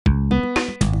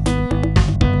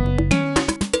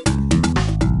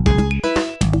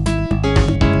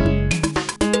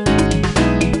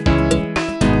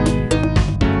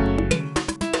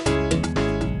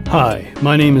Hi,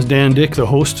 my name is Dan Dick, the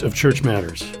host of Church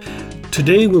Matters.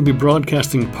 Today we'll be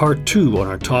broadcasting part 2 on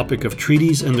our topic of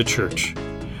treaties and the church.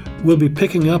 We'll be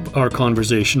picking up our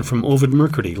conversation from Ovide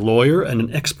Mercredi, lawyer and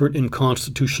an expert in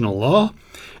constitutional law,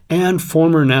 and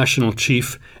former national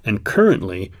chief and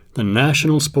currently the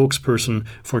National Spokesperson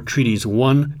for Treaties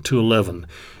 1 to 11.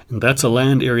 And that's a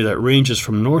land area that ranges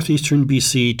from Northwestern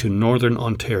B.C. to Northern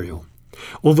Ontario.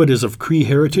 Ovide is of Cree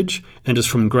heritage and is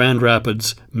from Grand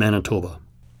Rapids, Manitoba.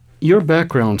 Your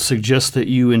background suggests that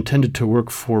you intended to work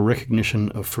for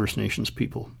recognition of First Nations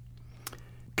people.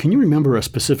 Can you remember a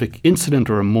specific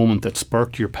incident or a moment that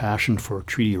sparked your passion for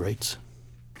treaty rights?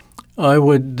 I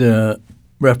would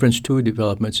reference two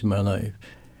developments in my life.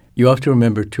 You have to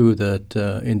remember, too, that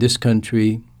in this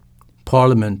country,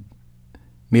 Parliament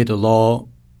made a law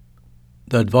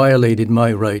that violated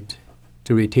my right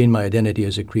to retain my identity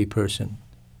as a Cree person.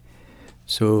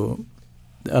 So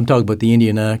I'm talking about the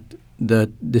Indian Act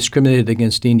that discriminated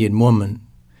against Indian women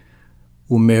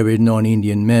who married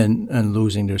non-Indian men and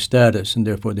losing their status, and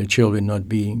therefore their children not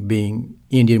being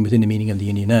Indian within the meaning of the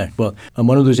Indian Act. Well, I'm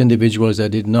one of those individuals that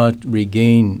did not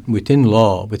regain within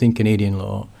Canadian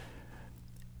law,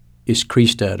 is Cree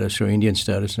status or Indian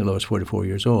status until I was 44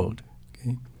 years old.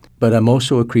 Okay? But I'm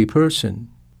also a Cree person.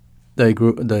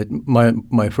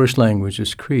 My first language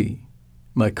is Cree.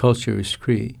 My culture is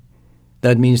Cree.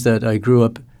 That means that I grew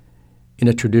up in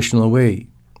a traditional way,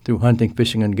 through hunting,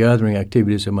 fishing, and gathering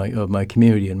activities of my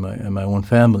community and my own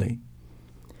family.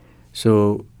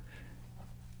 So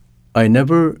I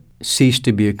never ceased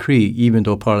to be a Cree, even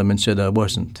though Parliament said I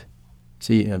wasn't.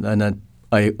 See, and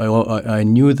I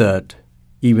knew that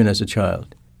even as a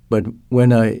child. But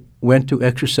when I went to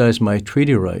exercise my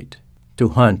treaty right to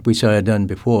hunt, which I had done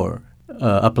before,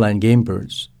 upland game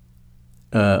birds,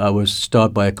 I was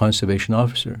stopped by a conservation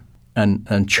officer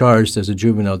and charged as a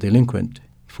juvenile delinquent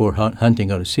for hunting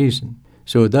out of season.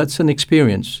 So that's an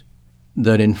experience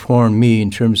that informed me in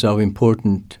terms of how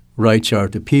important rights are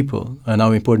to people and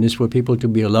how important it is for people to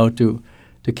be allowed to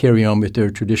carry on with their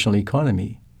traditional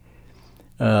economy.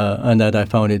 And that I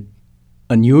found it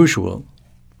unusual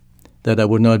that I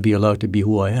would not be allowed to be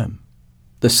who I am.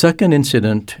 The second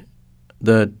incident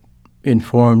that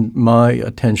informed my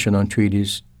attention on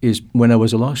treaties is when I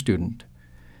was a law student,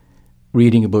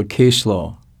 reading about case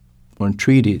law on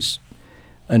treaties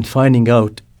and finding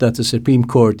out that the Supreme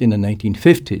Court in the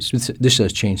 1950s, this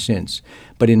has changed since,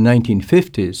 but in the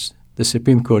 1950s, the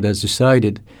Supreme Court has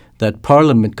decided that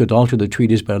Parliament could alter the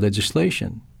treaties by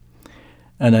legislation.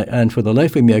 And for the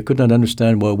life of me, I could not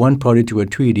understand why one party to a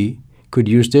treaty could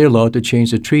use their law to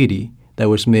change a treaty that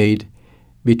was made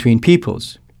between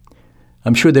peoples.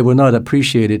 I'm sure they would not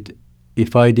appreciate it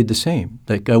if I did the same,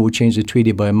 like I would change the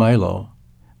treaty by my law.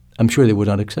 I'm sure they would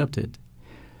not accept it.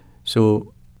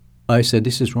 So I said,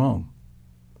 this is wrong,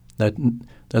 that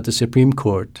the Supreme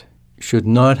Court should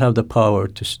not have the power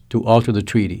to alter the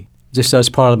treaty, just as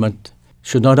Parliament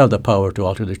should not have the power to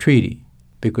alter the treaty,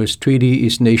 because treaty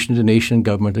is nation to nation,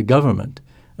 government to government,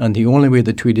 and the only way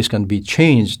the treaties can be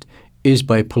changed is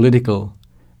by political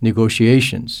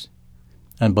negotiations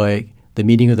and by the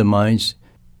meeting of the minds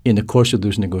in the course of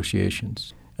those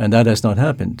negotiations. And that has not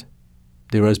happened.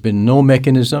 There has been no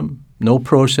mechanism, no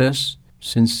process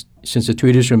since the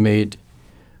treaties were made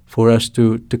for us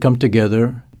to come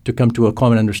together, to come to a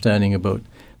common understanding about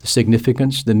the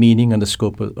significance, the meaning, and the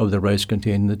scope of the rights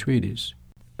contained in the treaties.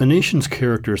 A nation's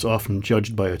character is often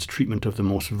judged by its treatment of the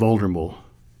most vulnerable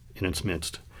in its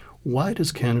midst. Why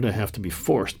does Canada have to be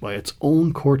forced by its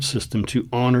own court system to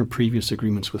honor previous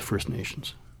agreements with First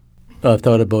Nations? I've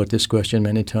thought about this question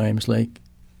many times, like,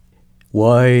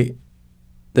 why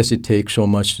does it take so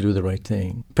much to do the right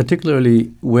thing?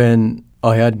 Particularly when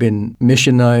I had been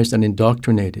missionized and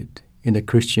indoctrinated in the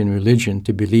Christian religion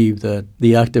to believe that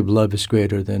the act of love is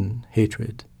greater than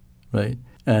hatred, right?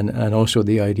 And also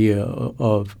the idea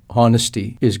of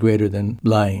honesty is greater than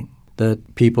lying.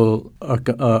 That people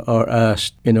are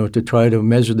asked, to try to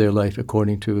measure their life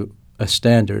according to a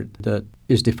standard that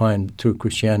is defined through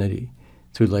Christianity,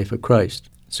 through the life of Christ.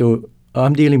 So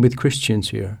I'm dealing with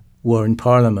Christians here who are in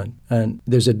Parliament, and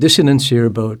there's a dissonance here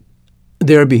about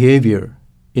their behavior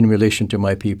in relation to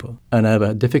my people. And I have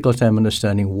a difficult time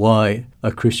understanding why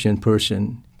a Christian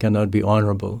person cannot be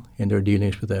honorable in their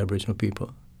dealings with the Aboriginal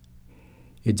people.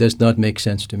 It does not make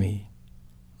sense to me,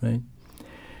 right?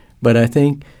 But I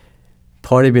think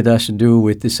part of it has to do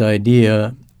with this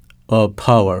idea of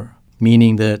power,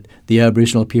 meaning that the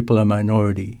Aboriginal people are a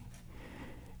minority.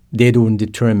 They don't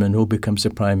determine who becomes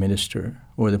the prime minister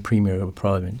or the premier of a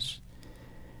province.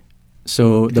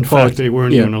 So in fact, they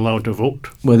weren't even allowed to vote.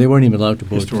 Well, they weren't even allowed to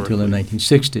vote until the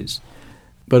 1960s.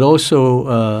 But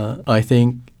also, I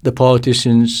think the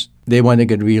politicians, they want to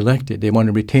get reelected. They want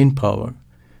to retain power.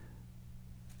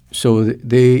 So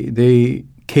they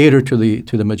cater to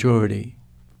the majority.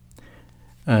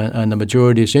 And the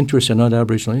majority's interests are not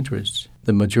Aboriginal interests.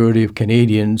 The majority of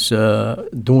Canadians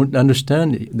don't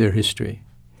understand their history.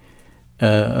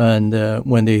 And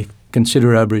when they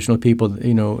consider Aboriginal people,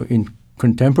 in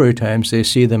contemporary times, they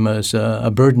see them as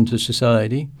a burden to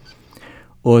society,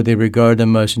 or they regard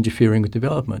them as interfering with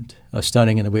development, as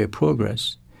standing in the way of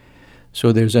progress.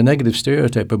 So there's a negative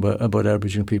stereotype about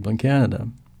Aboriginal people in Canada.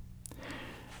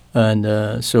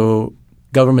 And so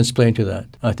governments play into that.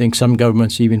 I think some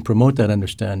governments even promote that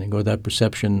understanding or that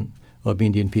perception of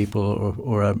Indian people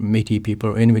or Métis people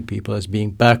or Inuit people as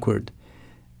being backward,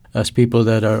 as people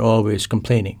that are always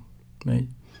complaining, right?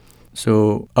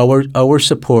 So our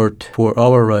support for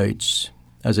our rights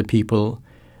as a people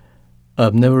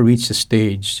have never reached a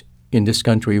stage in this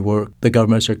country where the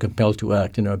governments are compelled to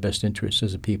act in our best interests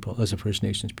as a people, as a First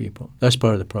Nations people. That's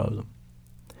part of the problem.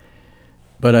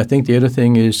 But I think the other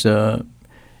thing is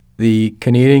the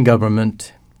Canadian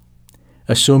government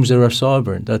assumes they are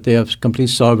sovereign, that they have complete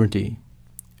sovereignty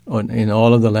in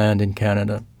all of the land in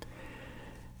Canada.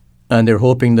 And they're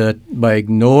hoping that by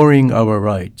ignoring our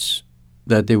rights,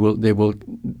 that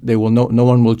no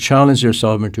one will challenge their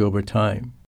sovereignty over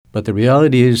time. But the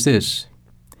reality is this: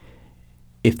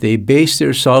 if they base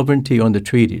their sovereignty on the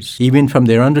treaties, even from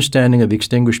their understanding of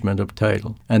extinguishment of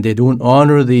title, and they don't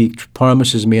honor the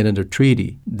promises made under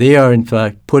treaty, they are in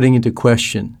fact putting into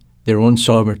question their own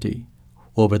sovereignty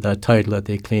over that title that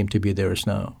they claim to be theirs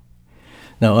now.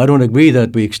 Now, I don't agree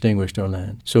that we extinguished our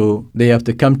land. So they have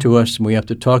to come to us, and we have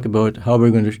to talk about how we're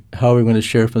going to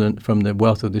share from the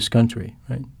wealth of this country,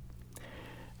 right?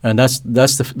 And that's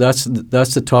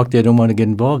the talk they don't want to get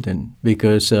involved in,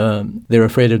 because they're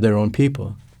afraid of their own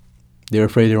people. They're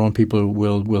afraid their own people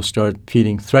will start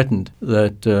feeling threatened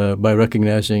that by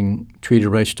recognizing treaty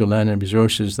rights to land and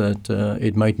resources, that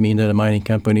it might mean that a mining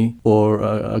company or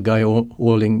a guy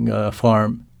holding a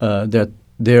farm, that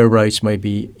their rights might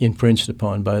be infringed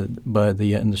upon by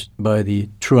the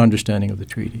true understanding of the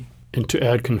treaty. And to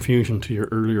add confusion to your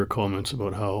earlier comments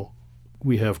about how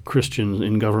we have Christians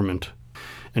in government,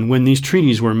 and when these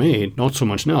treaties were made, not so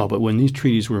much now, but when these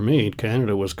treaties were made,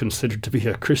 Canada was considered to be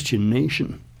a Christian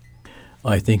nation.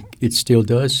 I think it still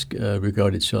does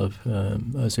regard itself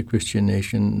as a Christian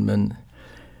nation,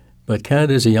 but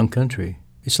Canada is a young country.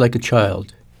 It's like a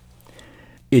child.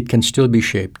 It can still be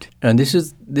shaped. And this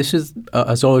is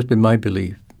has always been my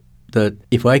belief, that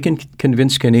if I can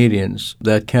convince Canadians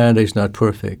that Canada is not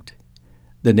perfect,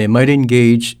 then they might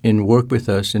engage in work with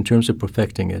us in terms of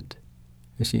perfecting it,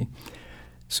 you see.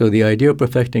 So the idea of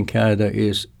perfecting Canada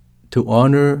is to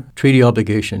honor treaty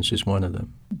obligations is one of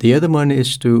them. The other one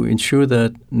is to ensure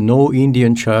that no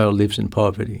Indian child lives in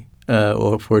poverty,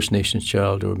 or First Nations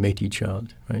child or Métis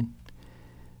child, right?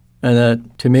 And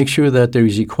that to make sure that there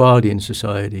is equality in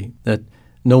society, that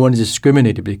no one is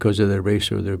discriminated because of their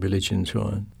race or their religion and so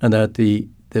on, and that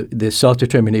the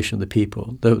self-determination of the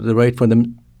people, the right for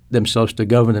themselves to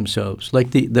govern themselves.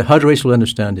 Like the Hudj race will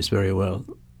understand this very well,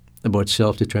 about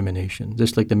self-determination,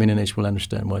 just like the Mennonites will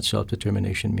understand what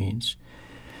self-determination means.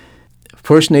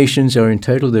 First Nations are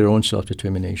entitled to their own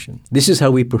self-determination. This is how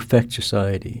we perfect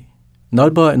society,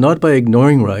 not by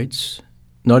ignoring rights,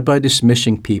 not by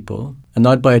dismissing people, and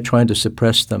not by trying to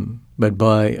suppress them, but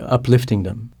by uplifting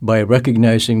them, by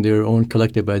recognizing their own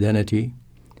collective identity,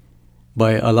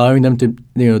 by allowing them to,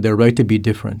 their right to be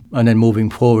different, and then moving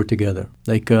forward together.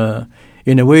 Like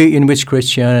in a way in which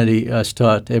Christianity has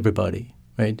taught everybody,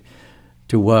 right,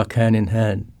 to walk hand in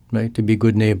hand, right, to be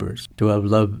good neighbors, to have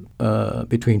love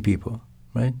between people,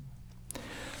 right.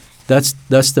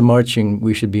 That's the marching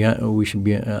we should be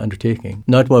undertaking,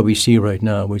 not what we see right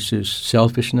now, which is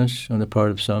selfishness on the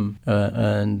part of some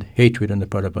and hatred on the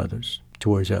part of others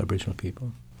towards Aboriginal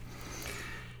people.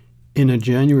 In a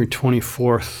January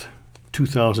 24th,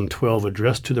 2012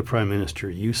 address to the Prime Minister,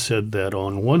 you said that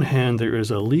on one hand there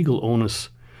is a legal onus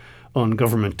on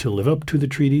government to live up to the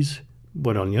treaties,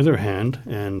 but on the other hand,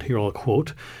 and here I'll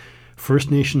quote,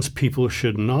 First Nations people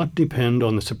should not depend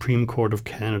on the Supreme Court of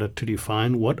Canada to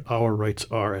define what our rights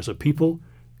are as a people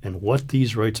and what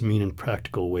these rights mean in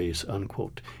practical ways,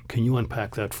 unquote. Can you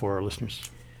unpack that for our listeners?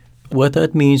 What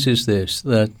that means is this,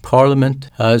 that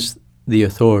Parliament has the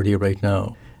authority right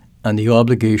now and the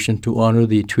obligation to honor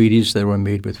the treaties that were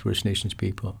made with First Nations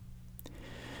people.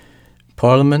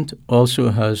 Parliament also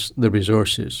has the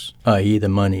resources, i.e. the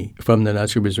money from the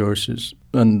natural resources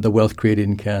and the wealth created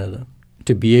in Canada,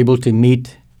 to be able to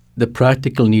meet the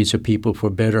practical needs of people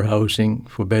for better housing,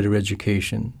 for better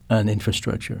education and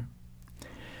infrastructure.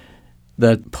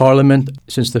 that Parliament,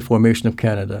 since the formation of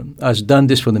Canada, has done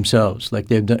this for themselves. Like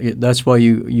they've done, that's why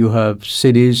you have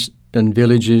cities and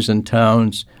villages and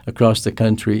towns across the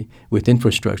country with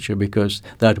infrastructure, because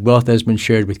that wealth has been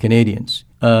shared with Canadians.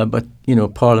 But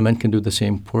Parliament can do the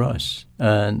same for us.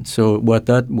 And so what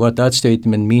that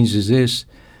statement means is this: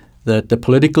 that the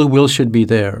political will should be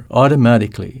there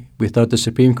automatically, without the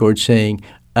Supreme Court saying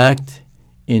act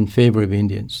in favor of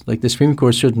Indians. Like the Supreme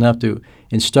Court shouldn't have to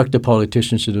instruct the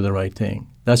politicians to do the right thing.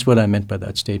 That's what I meant by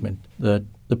that statement, that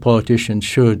the politicians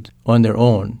should, on their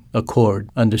own accord,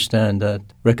 understand that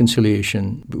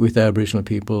reconciliation with Aboriginal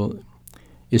people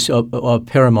is of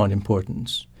paramount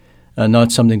importance and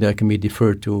not something that can be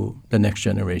deferred to the next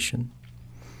generation.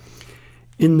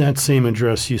 In that same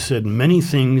address, you said many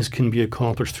things can be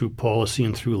accomplished through policy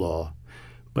and through law,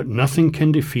 but nothing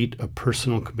can defeat a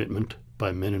personal commitment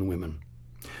by men and women.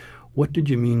 What did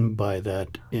you mean by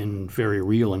that in very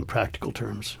real and practical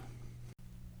terms?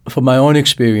 From my own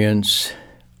experience,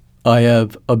 I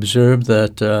have observed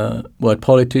that what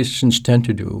politicians tend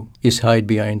to do is hide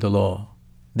behind the law,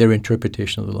 their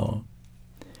interpretation of the law,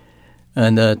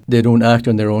 and that they don't act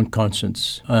on their own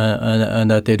conscience,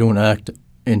 and that they don't act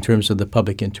in terms of the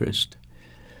public interest,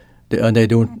 and they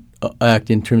don't act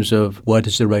in terms of what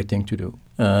is the right thing to do.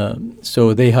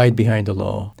 So they hide behind the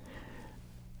law.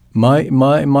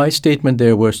 My statement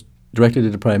there was directed to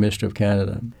the Prime Minister of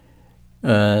Canada,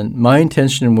 and my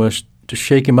intention was to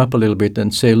shake him up a little bit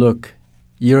and say, look,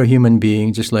 you're a human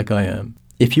being just like I am.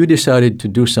 If you decided to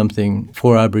do something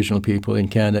for Aboriginal people in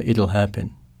Canada, it'll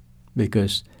happen,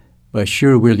 because by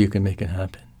sheer will you can make it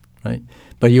happen, right?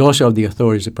 But you also have the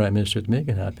authority as the Prime Minister to make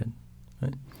it happen,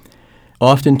 right?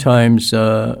 Oftentimes,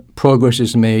 progress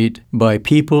is made by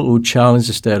people who challenge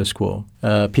the status quo,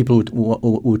 people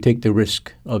who take the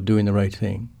risk of doing the right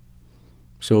thing.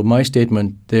 So my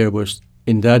statement there was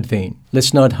in that vein.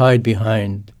 Let's not hide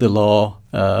behind the law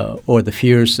or the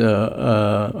fears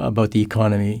about the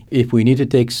economy. If we need to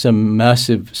take some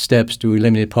massive steps to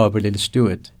eliminate poverty, let's do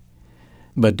it.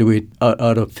 But do it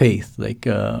out of faith, like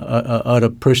out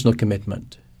of personal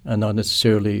commitment, and not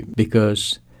necessarily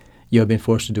because you have been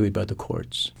forced to do it by the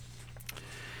courts.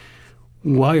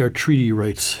 Why are treaty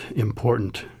rights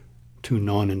important to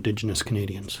non-Indigenous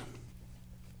Canadians?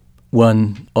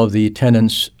 One of the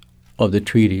tenets of the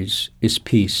treaties is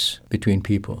peace between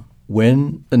people.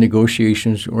 When the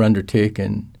negotiations were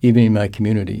undertaken, even in my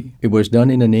community, it was done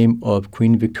in the name of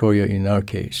Queen Victoria in our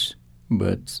case,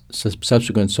 but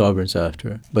subsequent sovereigns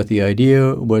after. But the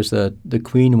idea was that the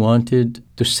Queen wanted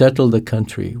to settle the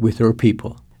country with her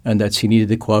people, and that she needed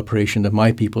the cooperation of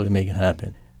my people to make it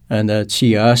happen. And that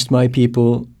she asked my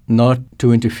people not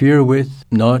to interfere with,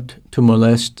 not to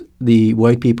molest the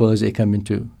white people as they come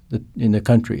in the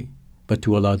country, but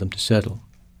to allow them to settle.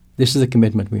 This is the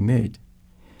commitment we made,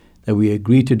 that we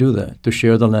agreed to do that, to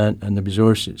share the land and the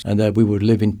resources, and that we would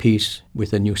live in peace with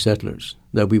the new settlers,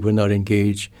 that we would not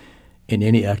engage in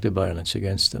any act of violence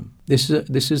against them. This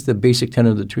is the basic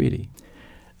tenet of the treaty.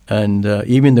 And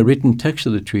even the written text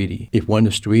of the treaty, if one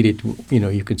was to read it,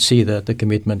 you could see that the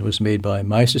commitment was made by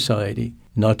my society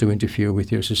not to interfere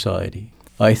with your society.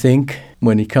 I think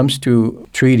when it comes to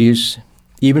treaties,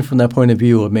 even from that point of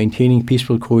view of maintaining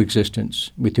peaceful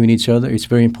coexistence between each other, it's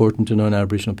very important to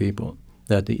non-Aboriginal people,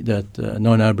 that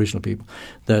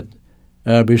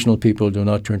Aboriginal people do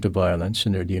not turn to violence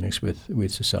in their dealings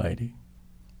with society.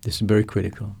 This is very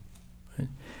critical. Right?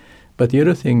 But the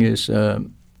other thing is,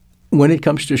 when it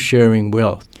comes to sharing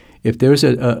wealth, if there's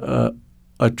a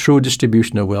true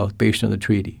distribution of wealth based on the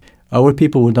treaty, our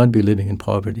people would not be living in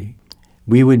poverty.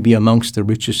 We would be amongst the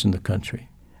richest in the country.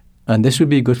 And this would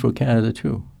be good for Canada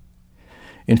too.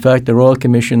 In fact, the Royal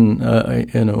Commission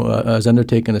has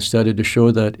undertaken a study to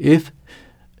show that if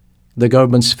the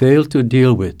governments fail to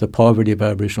deal with the poverty of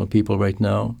Aboriginal people right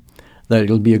now, that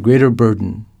it'll be a greater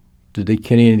burden to the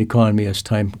Canadian economy as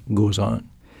time goes on.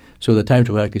 So the time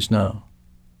to act is now,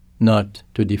 not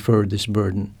to defer this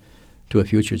burden to a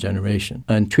future generation.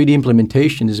 And treaty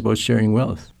implementation is about sharing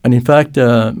wealth. And in fact,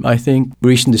 I think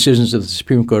recent decisions of the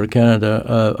Supreme Court of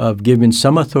Canada have given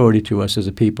some authority to us as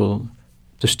a people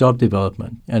to stop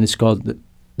development. And it's called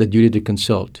the duty to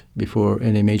consult before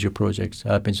any major project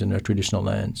happens in our traditional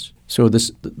lands. So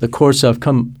the courts have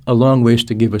come a long ways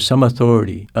to give us some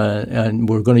authority, and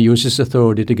we're going to use this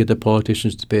authority to get the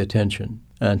politicians to pay attention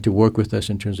and to work with us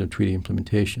in terms of treaty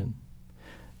implementation.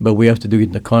 But we have to do it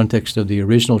in the context of the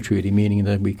original treaty, meaning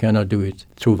that we cannot do it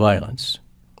through violence,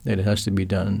 that it has to be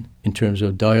done in terms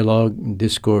of dialogue,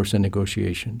 discourse, and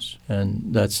negotiations. And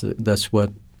that's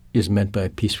what is meant by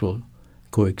peaceful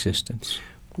coexistence.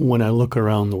 When I look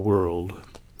around the world,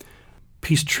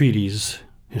 peace treaties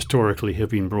historically have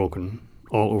been broken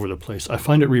all over the place. I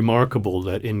find it remarkable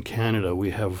that in Canada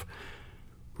we have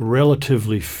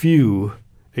relatively few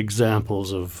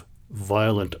examples of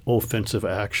violent offensive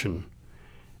action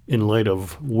in light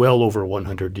of well over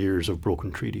 100 years of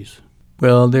broken treaties.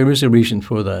 Well, there is a reason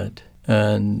for that,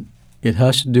 and it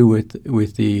has to do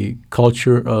with the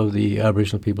culture of the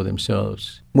Aboriginal people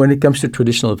themselves. When it comes to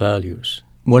traditional values,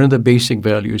 one of the basic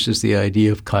values is the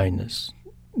idea of kindness,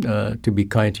 to be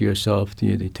kind to yourself,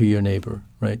 to your neighbor,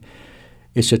 right?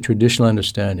 It's a traditional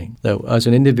understanding that as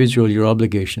an individual, your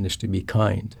obligation is to be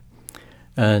kind.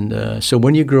 And so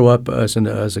when you grow up as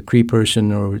a Cree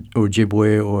person or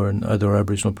Ojibwe or another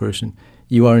Aboriginal person,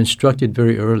 you are instructed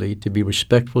very early to be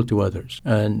respectful to others.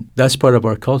 And that's part of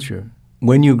our culture.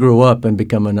 When you grow up and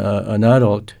become an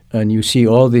adult and you see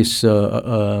all this,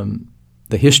 the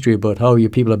history about how your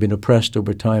people have been oppressed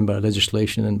over time by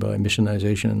legislation and by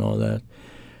missionization and all that,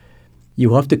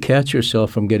 you have to catch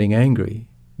yourself from getting angry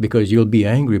because you'll be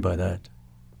angry by that.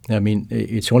 I mean,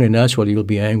 it's only natural you'll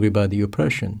be angry by the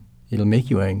oppression. It'll make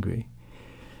you angry.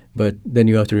 But then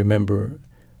you have to remember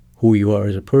who you are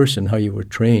as a person, how you were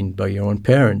trained by your own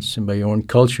parents and by your own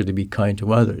culture to be kind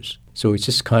to others. So it's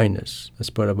just kindness. That's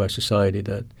part of our society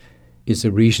that is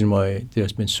the reason why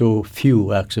there's been so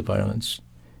few acts of violence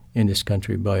in this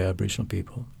country by Aboriginal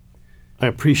people. I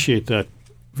appreciate that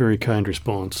very kind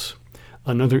response.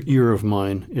 Another ear of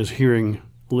mine is hearing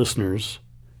listeners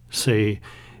say,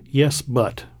 yes,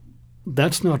 but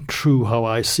that's not true how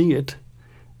I see it.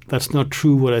 That's not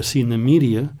true what I see in the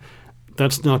media.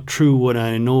 That's not true when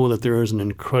I know that there is an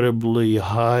incredibly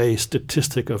high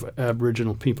statistic of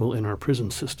Aboriginal people in our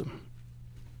prison system.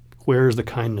 Where is the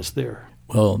kindness there?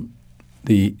 Well,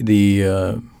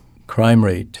 the crime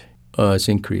rate has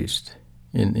increased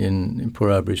in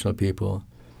for Aboriginal people.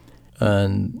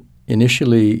 And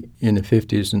initially in the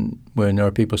 50s, and when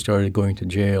our people started going to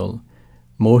jail,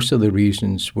 most of the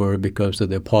reasons were because of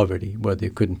their poverty, where they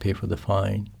couldn't pay for the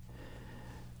fine.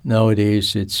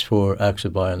 Nowadays, it's for acts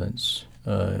of violence,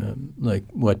 like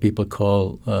what people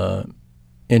call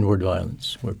inward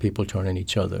violence, where people turn on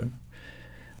each other.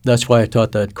 That's why I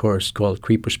taught that course called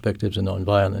Cree Perspectives and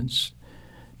Nonviolence,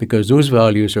 because those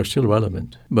values are still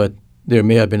relevant, but there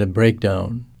may have been a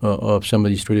breakdown of some of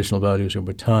these traditional values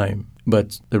over time.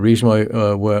 But the reason why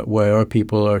our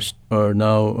people are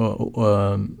now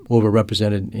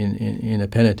overrepresented in a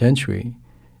penitentiary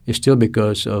is still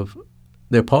because of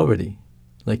their poverty.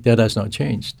 Like, that has not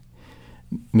changed.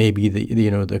 Maybe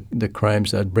the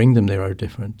crimes that bring them there are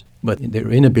different, but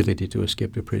their inability to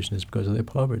escape the prison is because of their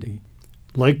poverty.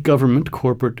 Like government,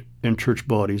 corporate and church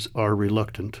bodies are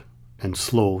reluctant and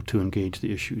slow to engage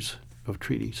the issues of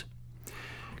treaties.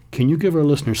 Can you give our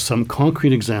listeners some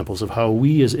concrete examples of how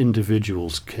we as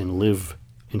individuals can live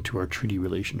into our treaty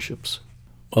relationships?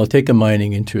 Well, take a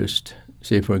mining interest.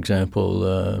 Say, for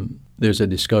example, there's a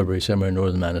discovery somewhere in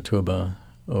Northern Manitoba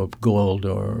of gold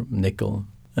or nickel,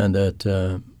 and that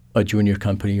a junior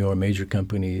company or a major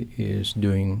company is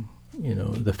doing,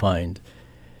 the find.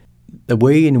 The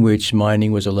way in which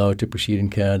mining was allowed to proceed in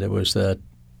Canada was that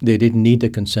they didn't need the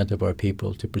consent of our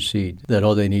people to proceed, that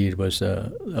all they needed was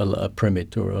a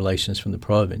permit or a license from the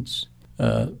province.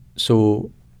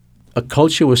 So a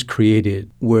culture was created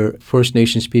where First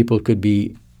Nations people could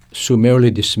be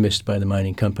summarily dismissed by the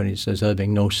mining companies as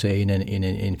having no say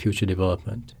in future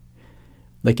development.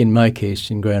 Like in my case,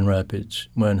 in Grand Rapids,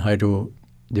 when hydro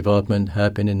development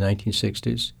happened in the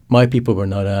 1960s, my people were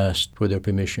not asked for their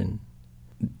permission.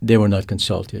 They were not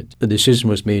consulted. The decision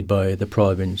was made by the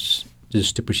province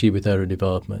just to proceed with hydro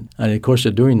development. And in the course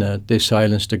of doing that, they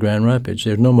silenced the Grand Rapids.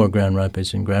 There's no more Grand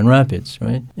Rapids in Grand Rapids,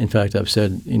 right? In fact, I've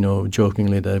said,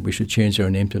 jokingly that we should change our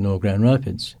name to No Grand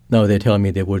Rapids. Now they tell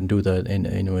me they wouldn't do that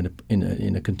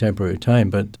in a contemporary time,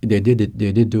 but they did it.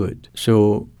 They did do it.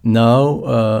 So now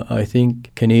I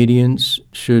think Canadians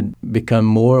should become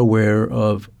more aware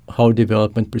of how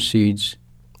development proceeds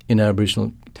in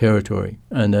Aboriginal territory,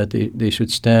 and that they should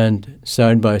stand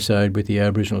side by side with the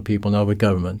Aboriginal people, not with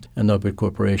government and not with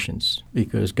corporations,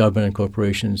 because government and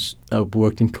corporations have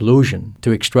worked in collusion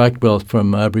to extract wealth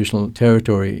from Aboriginal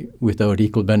territory without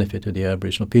equal benefit to the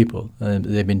Aboriginal people, and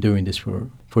they've been doing this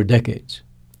for decades.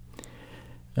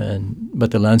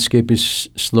 But the landscape is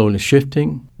slowly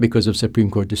shifting because of Supreme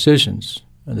Court decisions.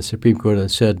 And the Supreme Court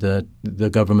has said that the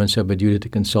governments have a duty to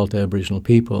consult Aboriginal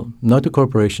people, not the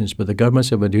corporations, but the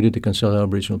governments have a duty to consult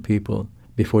Aboriginal people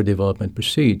before development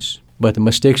proceeds. But the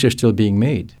mistakes are still being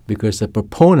made because the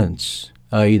proponents,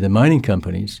 i.e. the mining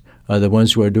companies, are the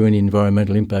ones who are doing the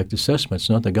environmental impact assessments,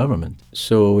 not the government.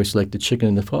 So it's like the chicken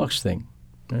and the fox thing,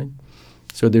 right?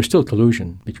 So there's still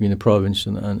collusion between the province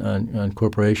and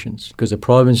corporations, because the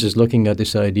province is looking at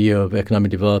this idea of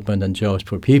economic development and jobs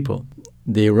for people.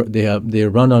 They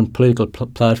run on political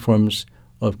platforms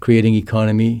of creating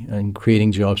economy and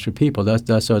creating jobs for people.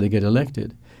 That's how they get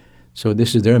elected. So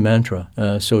this is their mantra.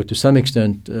 So to some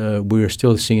extent, we are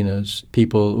still seen as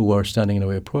people who are standing in the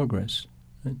way of progress.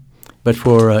 Right? But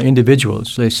for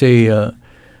individuals, they say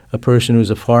a person who's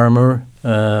a farmer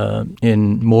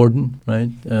in Morden, right,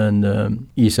 and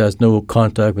he has no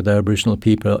contact with Aboriginal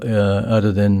people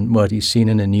other than what he's seen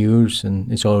in the news,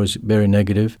 and it's always very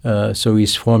negative. So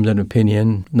he's formed an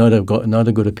opinion, not a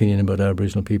good opinion about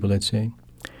Aboriginal people, let's say.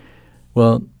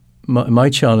 Well, my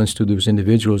challenge to those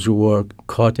individuals who are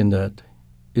caught in that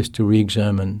is to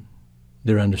re-examine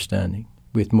their understanding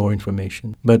with more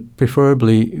information, but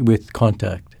preferably with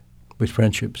contact, with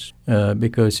friendships,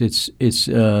 because it's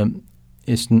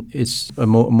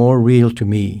more real to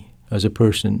me as a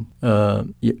person.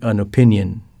 An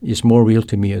opinion is more real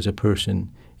to me as a person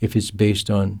if it's based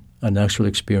on an actual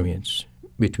experience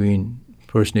between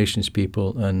First Nations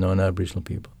people and non-Aboriginal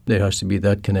people. There has to be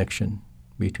that connection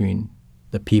between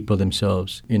the people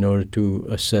themselves in order to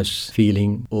assess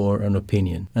feeling or an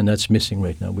opinion. And that's missing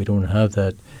right now. We don't have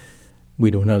that.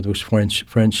 We don't have those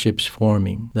friendships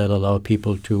forming that allow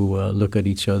people to look at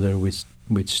each other with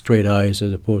straight eyes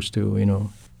as opposed to,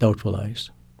 doubtful eyes.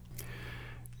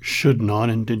 Should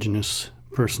non-Indigenous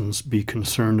persons be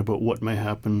concerned about what may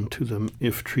happen to them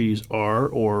if treaties are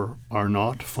or are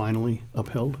not finally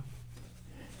upheld?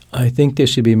 I think they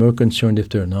should be more concerned if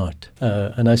they're not.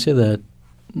 And I say that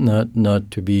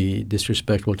not to be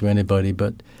disrespectful to anybody,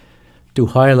 but to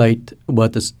highlight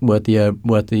what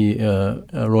the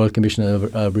Royal Commission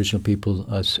of Aboriginal People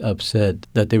have said,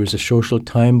 that there is a social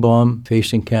time bomb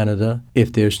facing Canada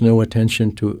if there's no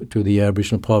attention to the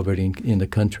Aboriginal poverty in the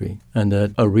country, and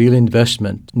that a real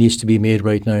investment needs to be made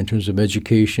right now in terms of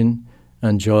education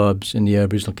and jobs in the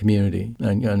Aboriginal community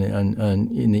and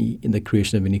in the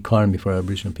creation of an economy for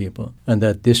Aboriginal people, and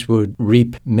that this would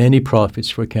reap many profits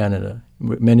for Canada,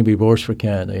 many rewards for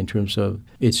Canada in terms of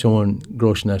its own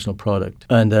gross national product,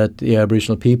 and that the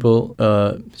Aboriginal people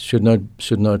should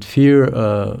not fear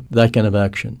that kind of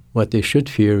action. What they should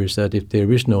fear is that if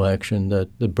there is no action, that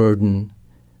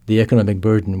the economic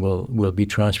burden will be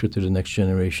transferred to the next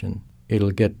generation. It'll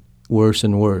get worse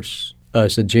and worse.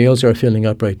 As the jails are filling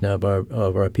up right now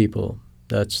of our people,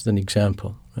 that's an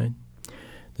example, right?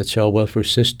 The child welfare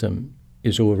system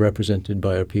is overrepresented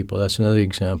by our people. That's another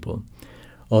example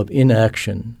of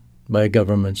inaction by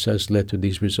governments has led to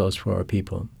these results for our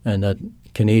people, and that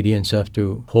Canadians have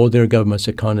to hold their governments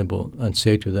accountable and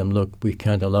say to them, look, we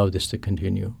can't allow this to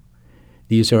continue.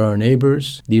 These are our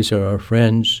neighbors, these are our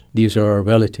friends, these are our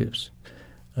relatives,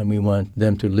 and we want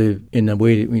them to live in a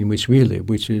way in which we live,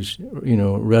 which is,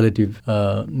 relative,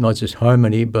 not just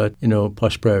harmony, but,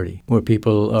 prosperity, where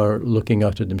people are looking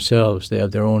after themselves. They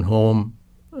have their own home,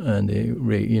 and they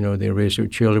raise their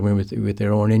children with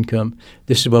their own income.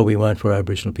 This is what we want for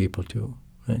Aboriginal people too,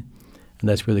 right? And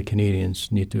that's where the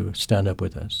Canadians need to stand up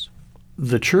with us.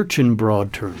 The Church, in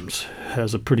broad terms,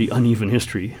 has a pretty uneven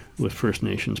history with First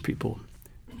Nations people.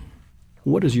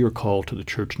 What is your call to the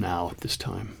Church now at this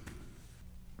time?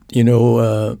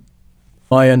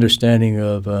 My understanding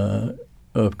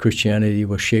of Christianity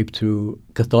was shaped through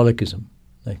Catholicism.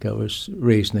 Like, I was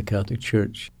raised in the Catholic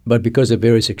Church. But because of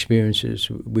various experiences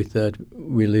with that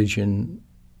religion,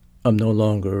 I'm no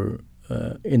longer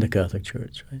in the Catholic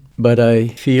Church. Right? But I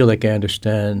feel like I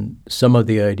understand some of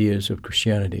the ideas of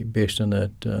Christianity based on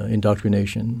that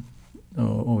indoctrination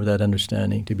or that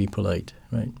understanding, to be polite,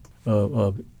 right,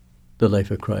 of the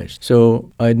life of Christ.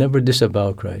 So I never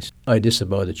disavow Christ. I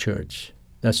disavow the Church.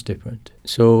 That's different.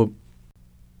 So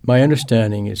my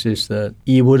understanding is that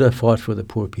he would have fought for the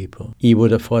poor people. He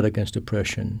would have fought against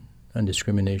oppression and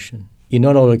discrimination. He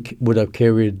not only would have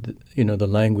carried, the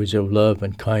language of love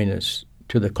and kindness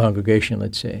to the congregation,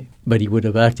 let's say, but he would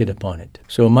have acted upon it.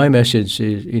 So my message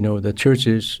is, the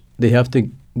churches, they have to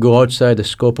go outside the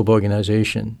scope of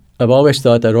organization. I've always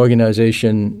thought that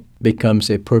organization becomes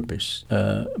a purpose,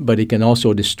 but it can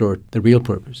also distort the real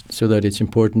purpose, so that it's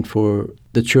important for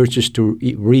the churches to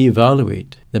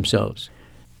reevaluate themselves.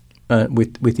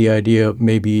 With the idea of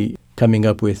maybe coming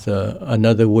up with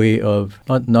another way of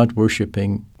not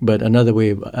worshiping, but another way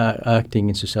of acting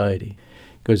in society,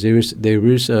 because there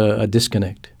is a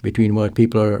disconnect between what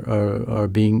people are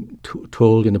being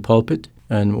told in the pulpit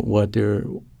and what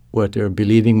they're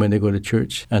believing when they go to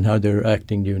church and how they're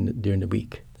acting during the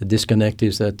week. The disconnect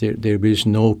is that there is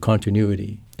no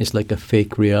continuity. It's like a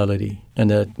fake reality,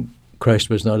 and that Christ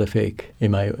was not a fake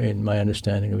in my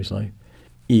understanding of his life.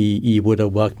 he would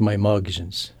have walked my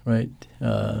moccasins, right?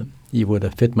 He would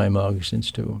have fit my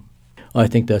moccasins too. I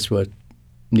think that's what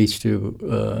needs to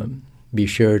be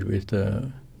shared with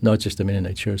not just the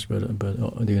Mennonite Church, but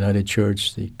the United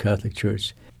Church, the Catholic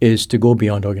Church, is to go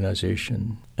beyond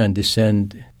organization and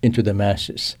descend into the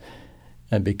masses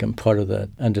and become part of that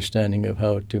understanding of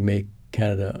how to make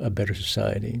Canada a better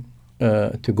society.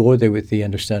 To go there with the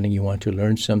understanding you want to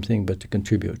learn something, but to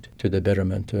contribute to the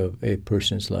betterment of a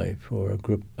person's life or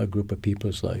a group of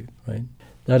people's life, right?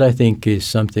 That, I think, is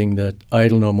something that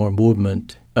Idle No More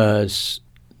movement has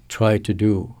tried to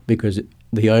do, because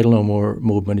the Idle No More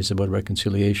movement is about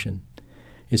reconciliation.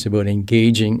 It's about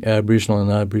engaging Aboriginal and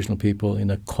non-Aboriginal people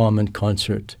in a common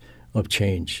concert of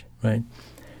change, right?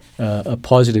 A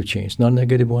positive change, not a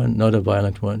negative one, not a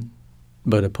violent one,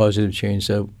 but a positive change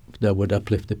that would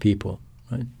uplift the people,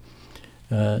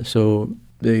 right? So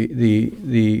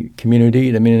the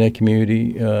community, the Mennonite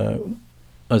community,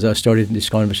 as I started this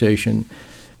conversation,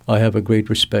 I have a great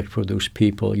respect for those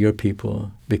people, your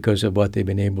people, because of what they've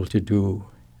been able to do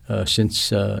since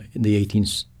the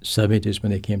 1870s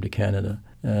when they came to Canada,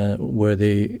 where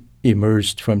they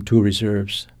emerged from two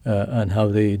reserves and how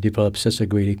they developed such a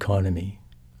great economy,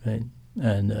 right?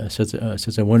 And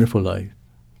such a wonderful life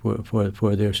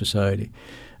for their society,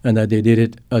 and that they did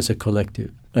it as a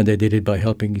collective, and they did it by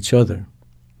helping each other.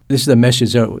 This is the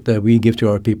message that we give to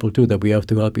our people too, that we have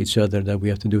to help each other, that we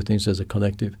have to do things as a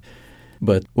collective.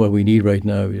 But what we need right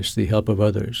now is the help of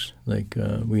others.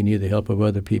 We need the help of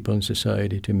other people in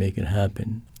society to make it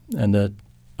happen. And that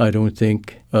I don't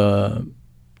think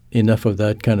enough of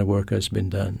that kind of work has been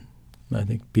done. I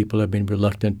think people have been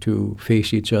reluctant to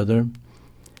face each other.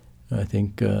 I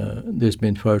think there's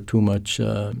been far too much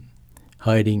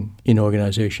hiding in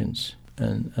organizations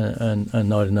and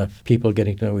not enough people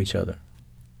getting to know each other.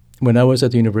 When I was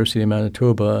at the University of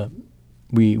Manitoba,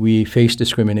 we faced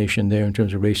discrimination there in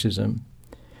terms of racism.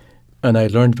 And I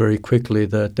learned very quickly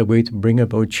that the way to bring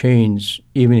about change,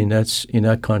 even in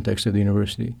that context of the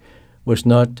university, was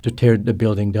not to tear the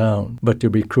building down, but to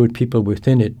recruit people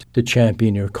within it to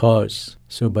champion your cause.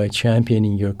 So by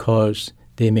championing your cause,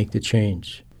 they make the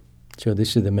change. So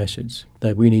this is the message,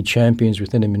 that we need champions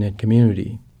within the Mennonite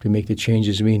community to make the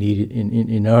changes we need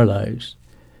in our lives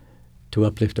to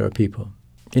uplift our people.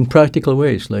 In practical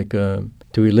ways, like to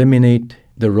eliminate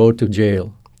the road to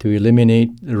jail, to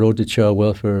eliminate the road to child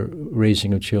welfare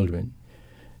raising of children,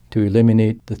 to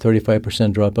eliminate the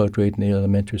 35% dropout rate in the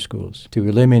elementary schools, to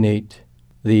eliminate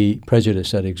the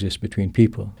prejudice that exists between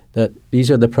people. That these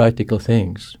are the practical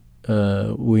things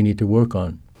we need to work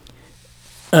on.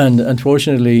 And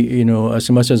unfortunately, as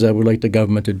much as I would like the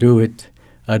government to do it,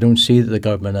 I don't see the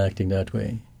government acting that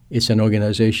way. It's an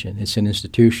organization. It's an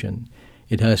institution.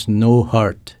 It has no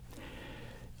heart.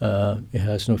 It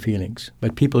has no feelings.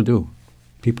 But people do.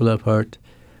 People have heart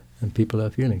and people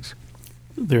have feelings.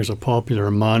 There's a popular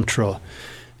mantra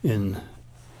in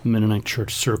Mennonite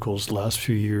church circles the last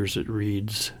few years. It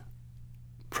reads,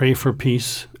 pray for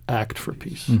peace, act for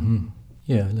peace. Mm-hmm.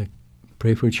 Yeah, like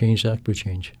pray for change, act for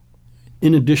change.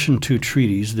 In addition to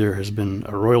treaties, there has been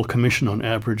a Royal Commission on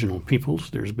Aboriginal Peoples.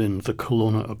 There's been the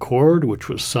Kelowna Accord, which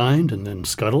was signed and then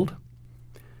scuttled.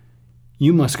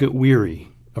 You must get weary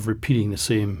of repeating the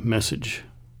same message,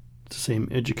 the same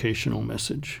educational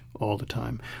message all the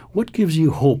time. What gives you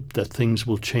hope that things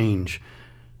will change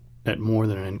at more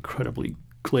than an incredibly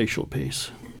glacial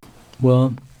pace?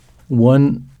 Well,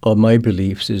 one of my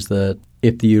beliefs is that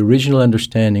if the original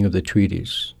understanding of the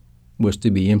treaties was to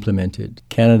be implemented,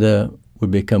 Canada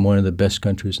would become one of the best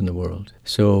countries in the world.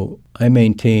 So I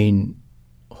maintain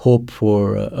hope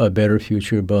for a better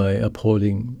future by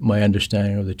upholding my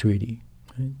understanding of the treaty,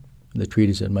 right? The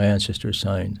treaties that my ancestors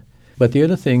signed. But the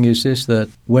other thing is this, that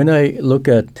when I look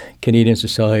at Canadian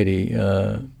society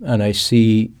and I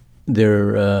see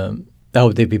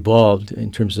how they've evolved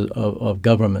in terms of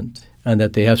government, and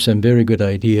that they have some very good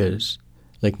ideas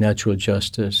like natural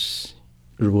justice,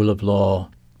 rule of law,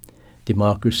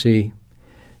 democracy.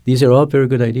 These are all very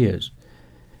good ideas,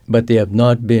 but they have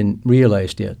not been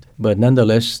realized yet. But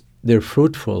nonetheless, they're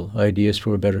fruitful ideas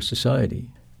for a better society.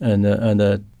 And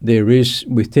that there is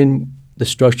within the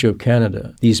structure of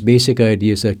Canada these basic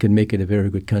ideas that can make it a very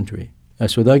good country.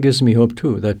 So that gives me hope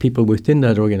too, that people within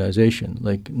that organization,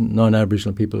 like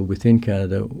non-Aboriginal people within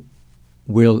Canada,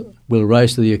 will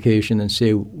rise to the occasion and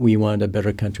say, we want a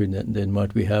better country than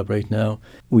what we have right now.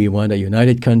 We want a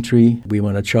united country. We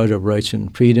want a charter of rights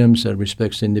and freedoms that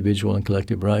respects individual and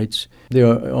collective rights.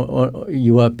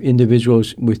 You have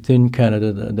individuals within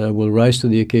Canada that will rise to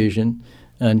the occasion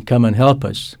and come and help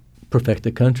us perfect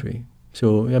the country.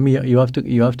 So I mean, you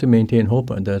have to maintain hope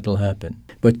that it'll happen.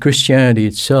 But Christianity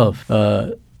itself,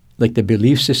 like the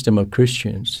belief system of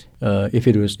Christians, if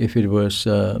it was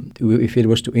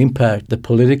to impact the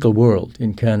political world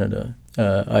in Canada,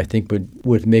 I think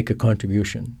would make a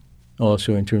contribution,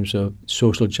 also in terms of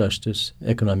social justice,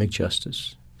 economic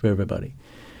justice for everybody.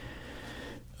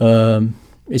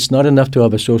 It's not enough to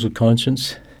have a social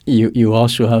conscience. You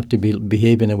also have to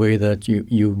behave in a way that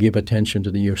you give attention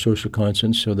to your social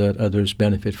conscience so that others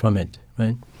benefit from it,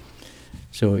 right?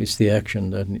 So it's the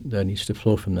action that needs to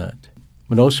flow from that.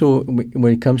 But also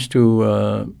when it comes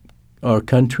to our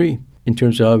country, in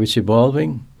terms of how it's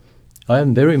evolving, I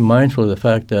am very mindful of the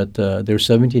fact that there are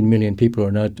 17 million people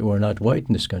who are not white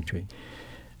in this country,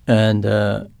 and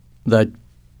that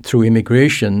through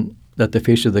immigration, that the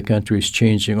face of the country is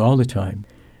changing all the time.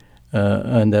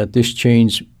 And that this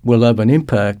change will have an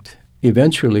impact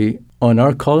eventually on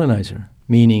our colonizer,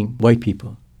 meaning white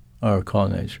people, our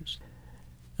colonizers.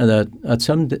 And that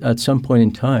at some point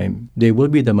in time, they will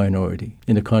be the minority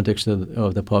in the context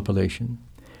of the population.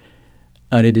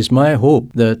 And it is my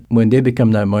hope that when they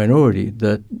become that minority,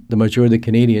 that the majority of the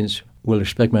Canadians will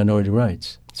respect minority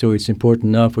rights. So it's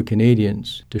important now for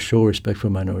Canadians to show respect for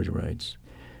minority rights,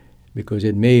 because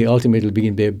it may ultimately be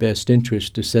in their best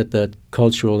interest to set that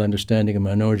cultural understanding of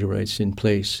minority rights in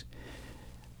place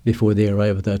before they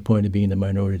arrive at that point of being a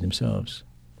minority themselves.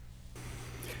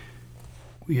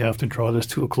 We have to draw this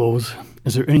to a close.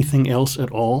 Is there anything else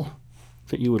at all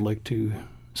that you would like to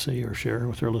say or share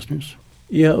with our listeners?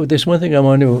 Yeah, there's one thing I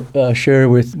want to share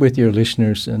with your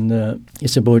listeners, and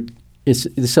it's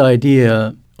this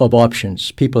idea of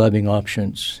options, people having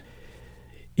options.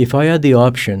 If I had the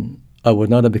option, I would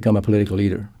not have become a political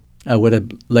leader. I would have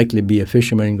likely be a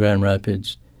fisherman in Grand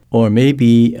Rapids, or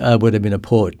maybe I would have been a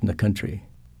poet in the country.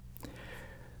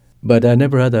 But I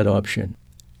never had that option.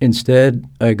 Instead,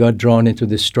 I got drawn into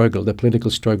this struggle, the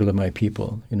political struggle of my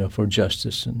people, for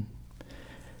justice.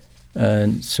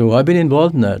 And so I've been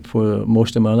involved in that for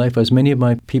most of my life, as many of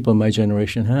my people in my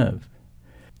generation have.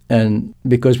 And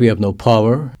because we have no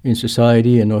power in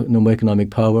society and no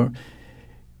economic power,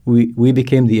 we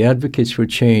became the advocates for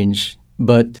change,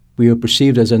 but we were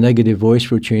perceived as a negative voice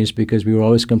for change because we were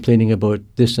always complaining about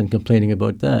this and complaining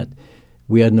about that.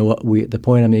 The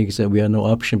point I make is that we had no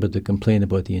option but to complain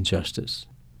about the injustice.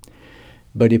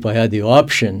 But if I had the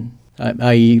option,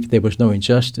 i.e. if there was no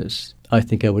injustice, I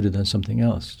think I would have done something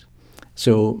else.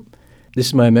 So this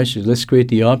is my message. Let's create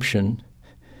the option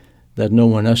that no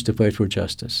one has to fight for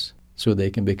justice so they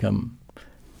can become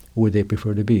who they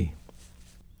prefer to be.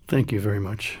 Thank you very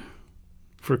much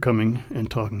for coming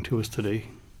and talking to us today,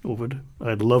 Ovide.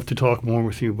 I'd love to talk more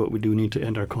with you, but we do need to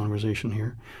end our conversation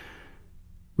here.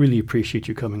 Really appreciate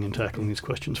you coming and tackling these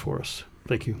questions for us.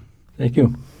 Thank you. Thank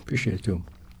you. Appreciate it too.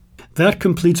 That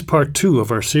completes part 2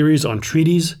 of our series on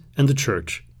treaties and the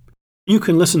church. You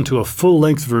can listen to a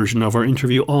full-length version of our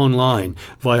interview online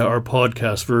via our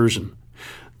podcast version.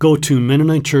 Go to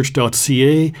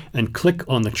MennoniteChurch.ca and click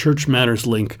on the Church Matters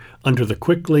link under the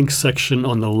Quick Links section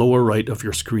on the lower right of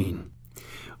your screen.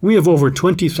 We have over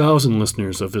 20,000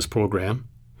 listeners of this program.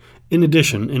 In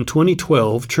addition, in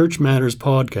 2012, Church Matters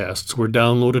podcasts were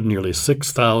downloaded nearly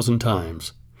 6,000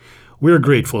 times. We're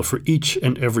grateful for each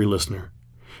and every listener.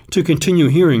 To continue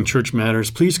hearing Church Matters,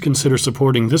 please consider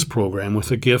supporting this program with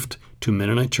a gift to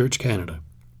Mennonite Church Canada.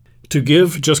 To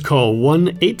give, just call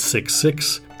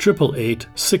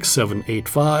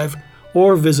 1-866-888-6785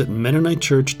 or visit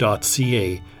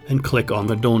MennoniteChurch.ca and click on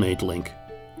the Donate link.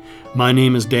 My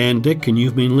name is Dan Dick, and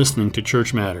you've been listening to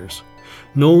Church Matters.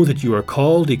 Know that you are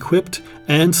called, equipped,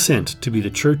 and sent to be the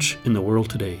church in the world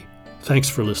today. Thanks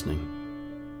for listening.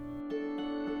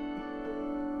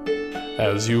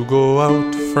 As you go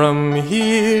out from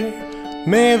here,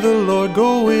 may the Lord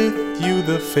go with you,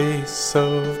 the face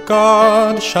of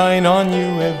God shine on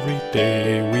you every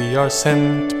day. We are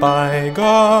sent by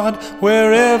God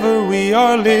wherever we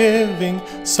are living,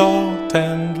 salt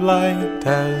and light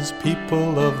as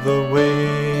people of the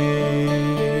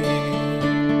way.